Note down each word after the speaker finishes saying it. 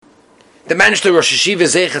The Manchester Rosh Hashiva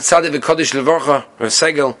Zeichet Tzaddik V'Kodesh Levorcha, Rav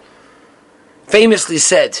Segel, famously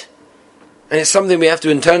said, and it's something we have to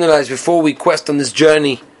internalize before we quest on this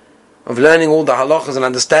journey of learning all the halachas and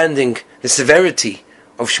understanding the severity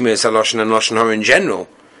of Shmiras Haloshon and Loshon Hora in general,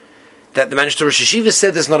 that the Manchester Rosh Hashiva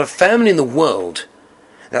said there's not a family in the world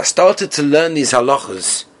that started to learn these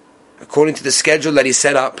halachas according to the schedule that he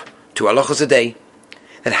set up, 2 halachas a day,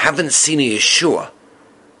 that haven't seen a Yeshua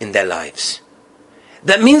in their lives.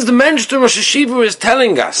 That means the Manchester Rosh Hashiva is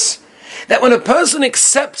telling us that when a person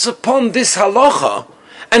accepts upon this halacha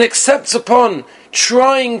and accepts upon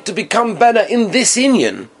trying to become better in this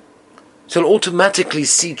inyan, so he'll automatically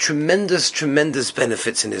see tremendous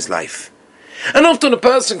benefits in his life. And often a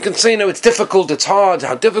person can say, it's difficult, it's hard,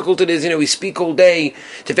 how difficult it is, we speak all day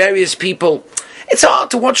to various people. It's hard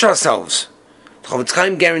to watch ourselves. Chofetz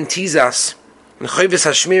Chaim guarantees us, in Chayvis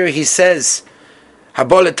HaShmira he says,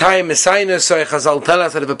 Chazal tell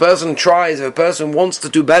us that if a person tries, if a person wants to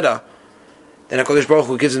do better, then HaKadosh Baruch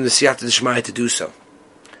Hu gives him the siyata d'shmaya to do so.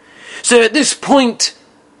 So at this point,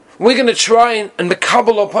 we're going to try and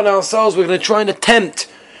mekabel upon ourselves, we're going to try and attempt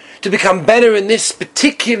to become better in this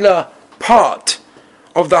particular part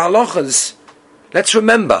of the halachas. Let's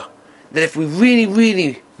remember that if we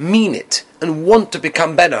really mean it and want to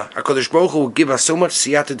become better, HaKadosh Baruch Hu will give us so much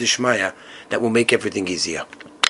siyata d'shmaya that will make everything easier.